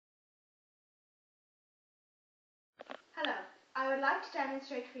I would like to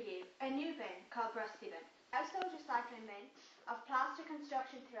demonstrate for you a new bin called Brustibin, household recycling bin of plastic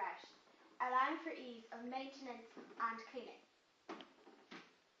construction throughout, allowing for ease of maintenance and cleaning.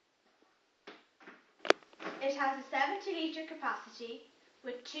 It has a 70-litre capacity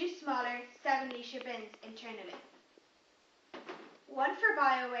with two smaller 7-litre bins internally, one for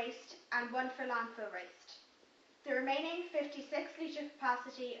bio-waste and one for landfill waste. The remaining 56-litre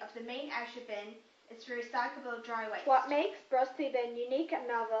capacity of the main outer bin is for recyclable dry waste. What makes Brustibin unique and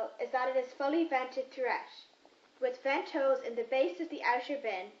novel is that it is fully vented throughout, with vent holes in the base of the outer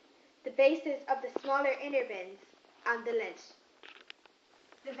bin, the bases of the smaller inner bins, and the lid.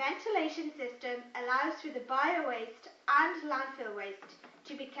 The ventilation system allows for the bio-waste and landfill waste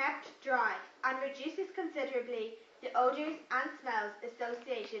to be kept dry and reduces considerably the odours and smells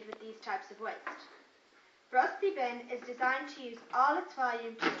associated with these types of waste. Brustibin is designed to use all its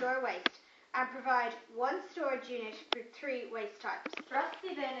volume to store waste and provide one storage unit for 3 waste types.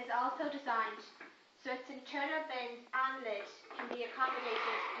 Brustibin is also designed so its internal bins and lid can be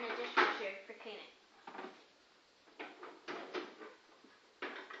accommodated in a dishwasher for cleaning.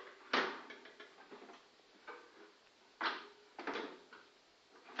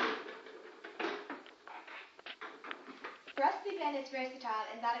 Brustibin is versatile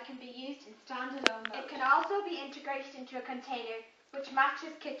in that it can be used in standalone mode. It can also be integrated into a container which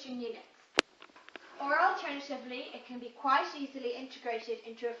matches kitchen units. Or alternatively, it can be quite easily integrated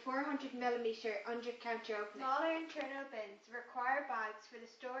into a 400mm under-counter opening. Smaller internal bins require bags for the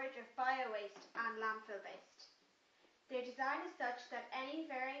storage of bio-waste and landfill waste. Their design is such that any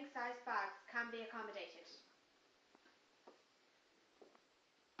varying size bags can be accommodated.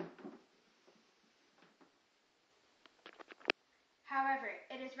 However,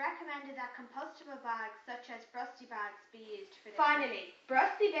 it is recommended that compostable bags such as Brusty bags be used for this. Finally,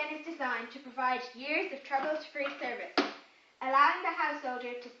 Brustibin is designed to provide years of trouble-free service, allowing the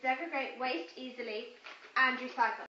householder to segregate waste easily and recycle.